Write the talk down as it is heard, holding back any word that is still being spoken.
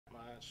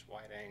much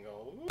wide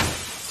angle.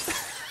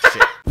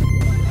 Shit.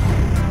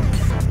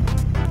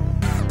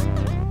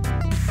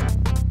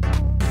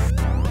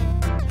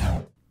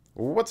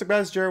 What's up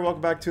guys, Jared,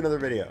 welcome back to another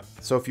video.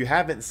 So if you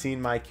haven't seen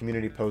my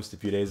community post a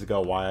few days ago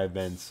why I've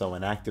been so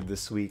inactive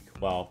this week,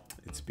 well,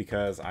 it's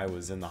because I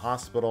was in the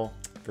hospital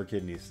for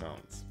kidney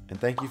stones. And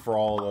thank you for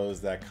all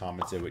those that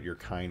commented with your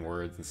kind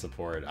words and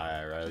support.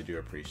 I really do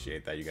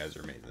appreciate that. You guys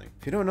are amazing.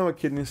 If you don't know what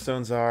kidney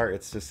stones are,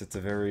 it's a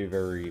very,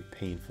 very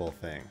painful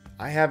thing.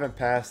 I haven't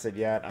passed it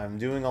yet. I'm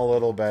doing a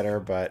little better,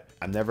 but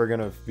I'm never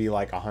gonna be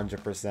like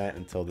 100%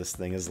 until this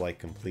thing is like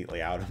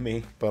completely out of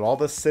me. But all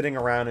this sitting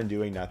around and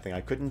doing nothing,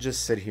 I couldn't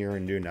just sit here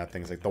and do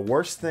nothing. It's like the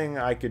worst thing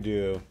I could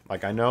do.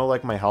 Like I know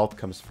like my health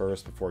comes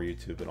first before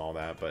YouTube and all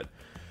that, but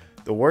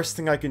the worst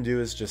thing I can do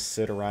is just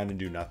sit around and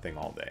do nothing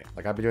all day.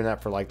 Like I've been doing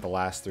that for like the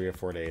last 3 or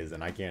 4 days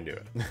and I can't do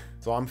it.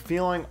 So I'm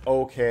feeling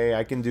okay.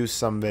 I can do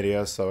some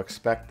videos, so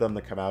expect them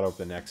to come out over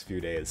the next few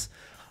days.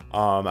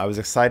 I was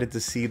excited to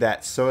see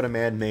that Soda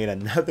Man made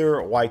another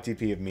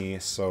YTP of me,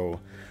 so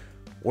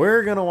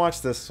we're gonna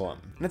watch this one.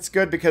 And it's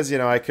good because, you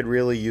know, I could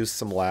really use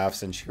some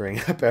laughs and cheering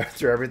up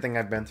after everything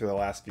I've been through the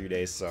last few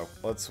days, so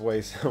let's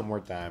waste no more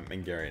time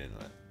and get right into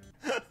it.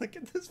 Look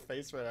at this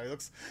face right now. He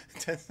looks,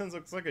 Tenzin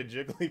looks like a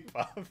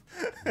Jigglypuff.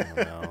 Oh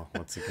no,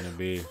 what's it gonna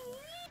be?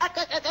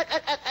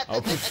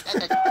 Oh.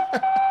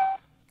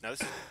 No,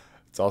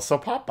 It's also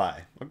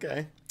Popeye.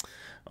 Okay.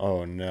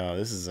 Oh no,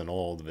 this is an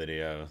old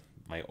video.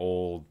 My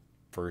old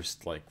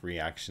first like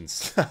reaction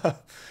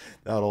stuff.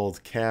 That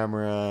old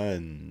camera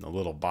and a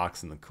little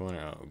box in the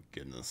corner. Oh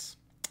goodness.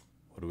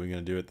 What are we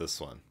gonna do with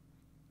this one?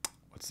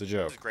 What's the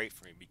joke? This is great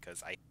for me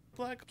because I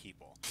black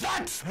people.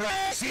 That's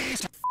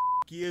racist.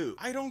 You.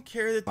 I don't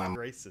care that I'm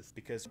racist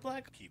because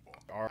Black people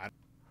are.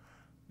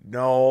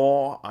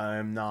 No,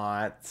 I'm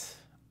not.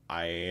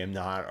 I am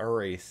not a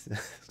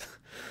racist.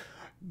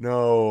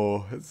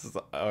 No, this is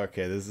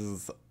okay. This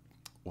is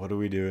what are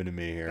we doing to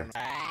me here?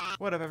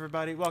 What up,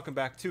 everybody? Welcome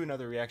back to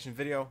another reaction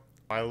video.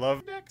 I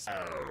love dicks.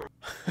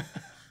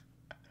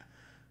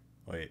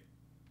 Wait,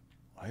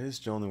 why does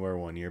Joe only wear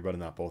one earbud and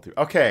not both?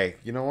 Okay,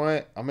 you know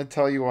what? I'm gonna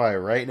tell you why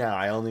right now.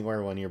 I only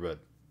wear one earbud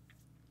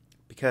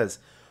because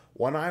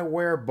when I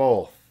wear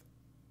both,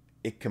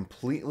 it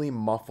completely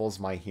muffles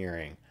my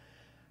hearing.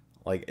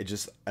 Like it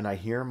just, and I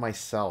hear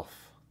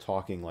myself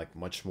talking like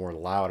much more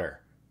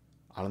louder.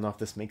 I don't know if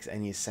this makes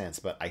any sense,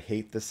 but I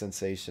hate the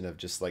sensation of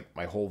just like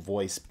my whole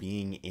voice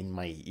being in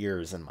my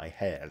ears and my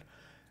head.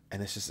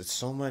 And it's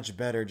so much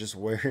better just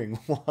wearing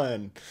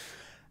one.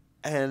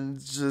 And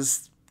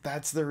just,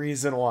 that's the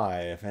reason why.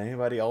 If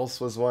anybody else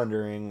was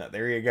wondering,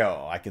 there you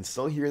go. I can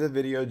still hear the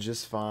video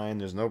just fine.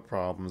 There's no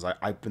problems.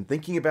 I've been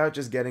thinking about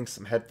just getting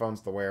some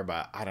headphones to wear,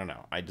 but I don't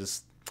know. I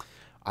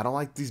don't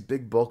like these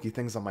big bulky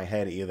things on my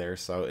head either.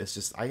 So it's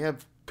just, I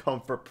have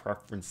comfort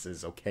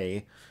preferences,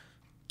 okay?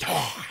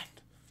 God.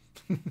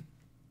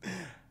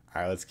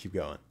 Alright, let's keep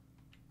going.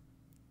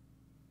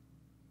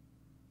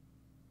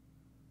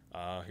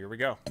 Here we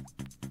go.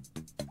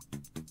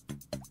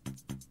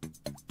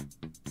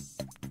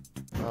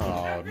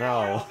 Oh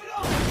no.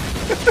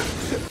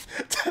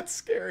 That's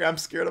scary. I'm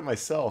scared of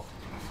myself.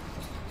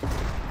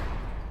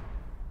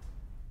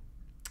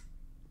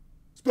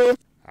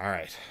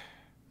 Alright.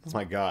 Oh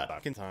my god.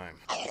 Fucking time.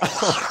 Oh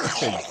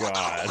my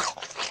god.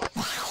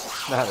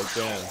 Not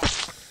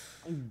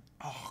again.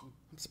 Oh,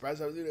 I'm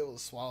surprised I was even able to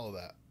swallow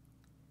that.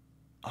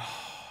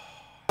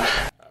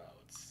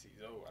 Let's see.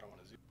 Oh, I don't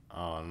want to zoom.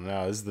 Oh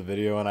no, this is the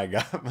video when I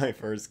got my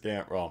first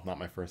camera. Well, not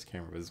my first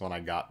camera, but this is when I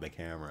got the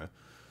camera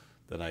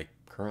that I'm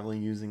currently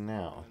using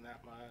now. And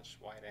that much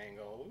wide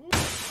angle.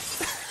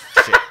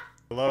 Shit.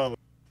 Hello.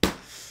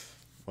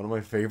 One of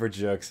my favorite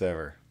jokes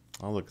ever.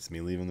 Oh look, it's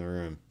me leaving the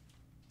room.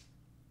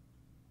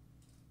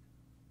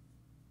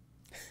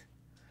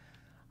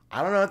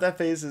 I don't know what that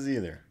face is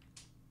either.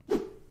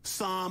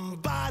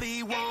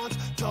 Somebody once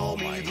told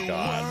me the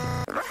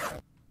God.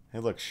 Hey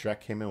look,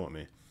 Shrek came in with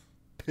me.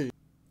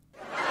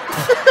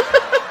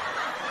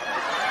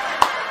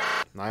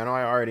 Now, I know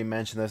I already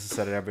mentioned this and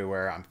said it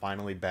everywhere. I'm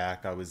finally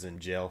back. I was in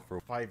jail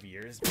for 5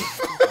 years.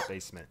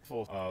 Basement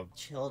full of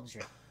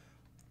children.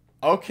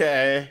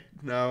 Okay,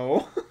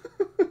 no.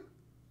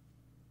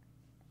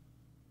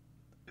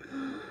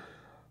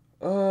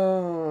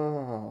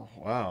 Oh,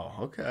 wow.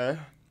 Okay.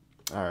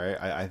 All right.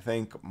 I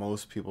think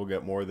most people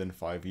get more than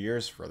 5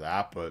 years for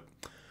that, but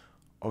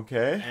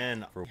okay.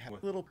 And for a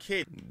little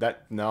kid,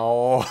 that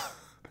no.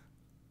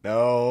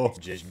 No.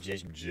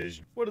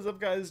 What is up,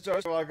 guys?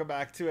 Josh. Welcome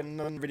back to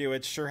another video.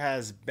 It sure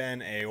has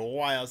been a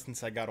while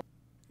since I got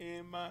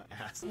in my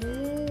ass.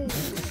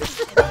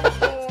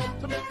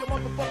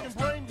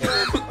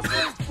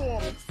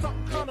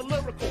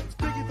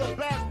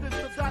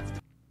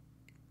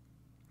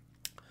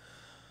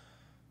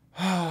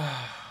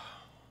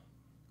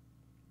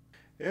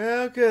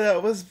 Yeah, okay,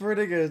 that was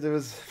pretty good. It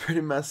was pretty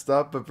messed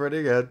up, but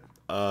pretty good.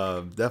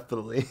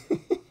 Definitely.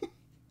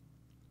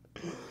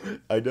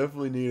 I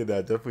definitely needed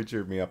that. Definitely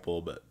cheered me up a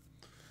little bit.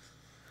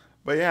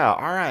 But yeah,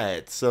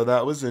 alright. So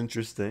that was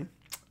interesting.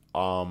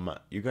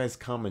 You guys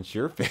comment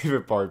your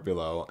favorite part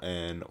below,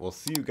 and we'll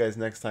see you guys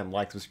next time.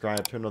 Like,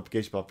 subscribe, turn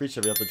notification bell, feature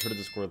every upload, Twitter,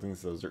 Discord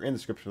links. Those are in the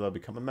description below.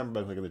 Become a member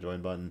by clicking the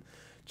join button.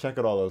 Check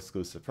out all those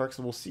exclusive perks,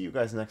 and we'll see you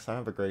guys next time.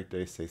 Have a great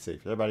day. Stay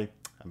safe, everybody.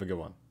 Have a good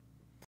one.